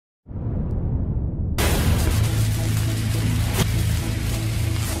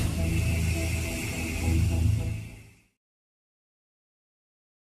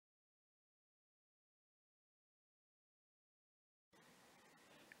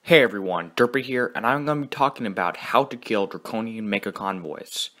Hey everyone, Derpy here, and I'm going to be talking about how to kill Draconian Mega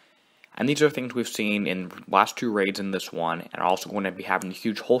Convoys. And these are things we've seen in the last two raids in this one, and also going to be having a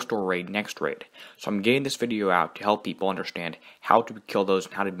huge whole store raid next raid. So I'm getting this video out to help people understand how to kill those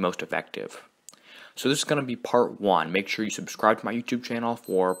and how to be most effective. So this is going to be part 1. Make sure you subscribe to my YouTube channel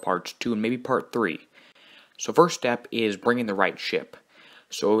for parts 2 and maybe part 3. So first step is bringing the right ship.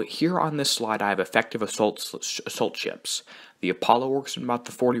 So here on this slide I have effective assault ships. The Apollo works in about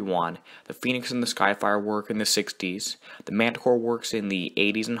the 41, the Phoenix and the Skyfire work in the 60s, the Manticore works in the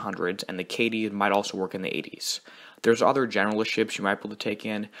 80s and 100s, and the KD might also work in the 80s. There's other generalist ships you might be able to take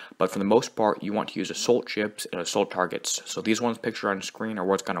in, but for the most part you want to use assault ships and assault targets. So these ones pictured on the screen are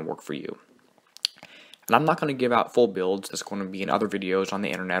what's going to work for you. And I'm not going to give out full builds, that's going to be in other videos on the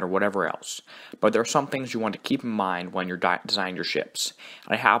internet or whatever else. But there are some things you want to keep in mind when you're designing your ships.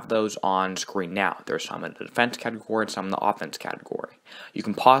 And I have those on screen now. There's some in the defense category and some in the offense category. You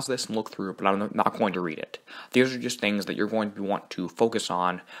can pause this and look through, but I'm not going to read it. These are just things that you're going to want to focus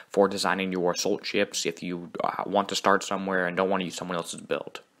on for designing your assault ships if you want to start somewhere and don't want to use someone else's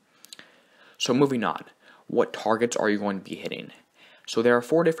build. So moving on, what targets are you going to be hitting? So there are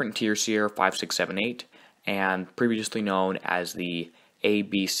 4 different tiers here, 5, 6, 7, 8, and previously known as the A,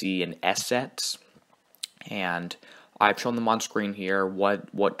 B, C, and S sets. And I've shown them on screen here,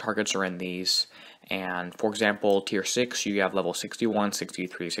 what targets are in these. And for example, tier 6, you have level 61,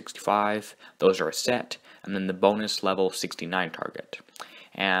 63, 65. Those are a set. And then the bonus level 69 target.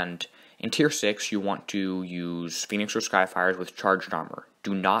 And in tier 6, you want to use Phoenix or Skyfires with charged armor.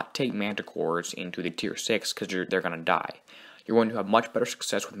 Do not take Manticores into the tier 6 because they're going to die. You're going to have much better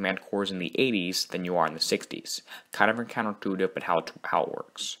success with Manticores in the 80s than you are in the 60s. Kind of counterintuitive, but how it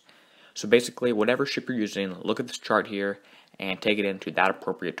works. So basically, whatever ship you're using, look at this chart here and take it into that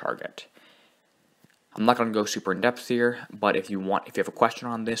appropriate target. I'm not going to go super in depth here, but if you have a question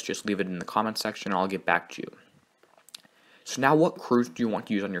on this, just leave it in the comment section and I'll get back to you. So now, what crews do you want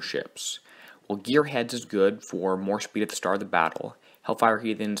to use on your ships? Well, Gearheads is good for more speed at the start of the battle. Hellfire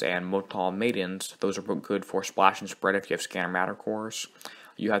Heathens and Motal Maidens, those are good for splash and spread if you have Scanner Matter cores.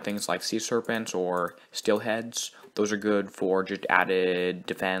 You have things like Sea Serpents or Steelheads, those are good for just added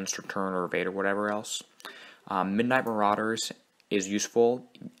defense, return, or evade, or whatever else. Midnight Marauders is useful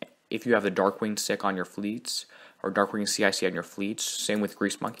if you have the Darkwing Sick on your fleets, or Darkwing CIC on your fleets, same with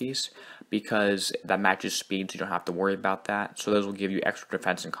Grease Monkeys, because that matches speed so you don't have to worry about that, so those will give you extra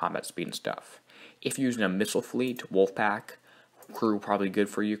defense and combat speed and stuff. If you're using a missile fleet, Wolfpack crew probably good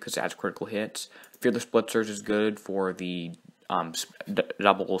for you because it adds critical hits. Fearless Blitzers is good for the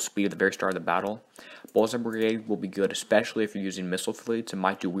double speed at the very start of the battle. Bullseye Brigade will be good, especially if you're using missile fleets. It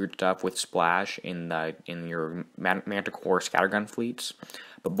might do weird stuff with splash in your Manticore scattergun fleets.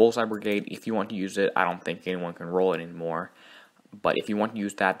 But Bullseye Brigade, if you want to use it, I don't think anyone can roll it anymore. But if you want to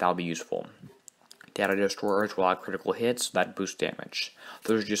use that, that'll be useful. Data Destroyers will add critical hits that boost damage.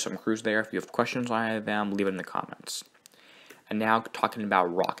 Those are just some crews there. If you have questions on any of them, leave it in the comments. And now talking about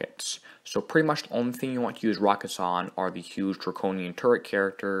rockets. So pretty much the only thing you want to use rockets on are the huge Draconian turret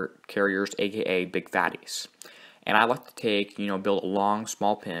carriers, aka big fatties. And I like to build a long,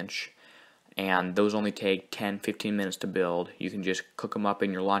 small pinch, and those only take 10-15 minutes to build. You can just cook them up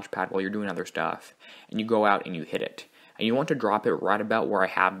in your launch pad while you're doing other stuff, and you go out and you hit it. And you want to drop it right about where I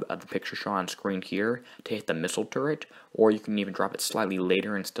have the picture shown on screen here to hit the missile turret, or you can even drop it slightly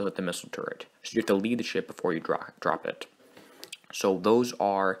later and still hit the missile turret. So you have to lead the ship before you drop it. So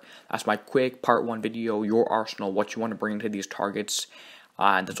that's my quick part 1 video, your arsenal, what you want to bring to these targets.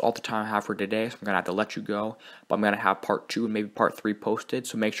 That's all the time I have for today, so I'm going to have to let you go. But I'm going to have part 2 and maybe part 3 posted,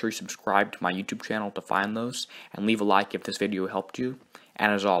 so make sure you subscribe to my YouTube channel to find those, and leave a like if this video helped you.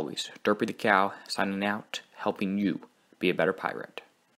 And as always, DerpyTheCow signing out, helping you be a better pirate.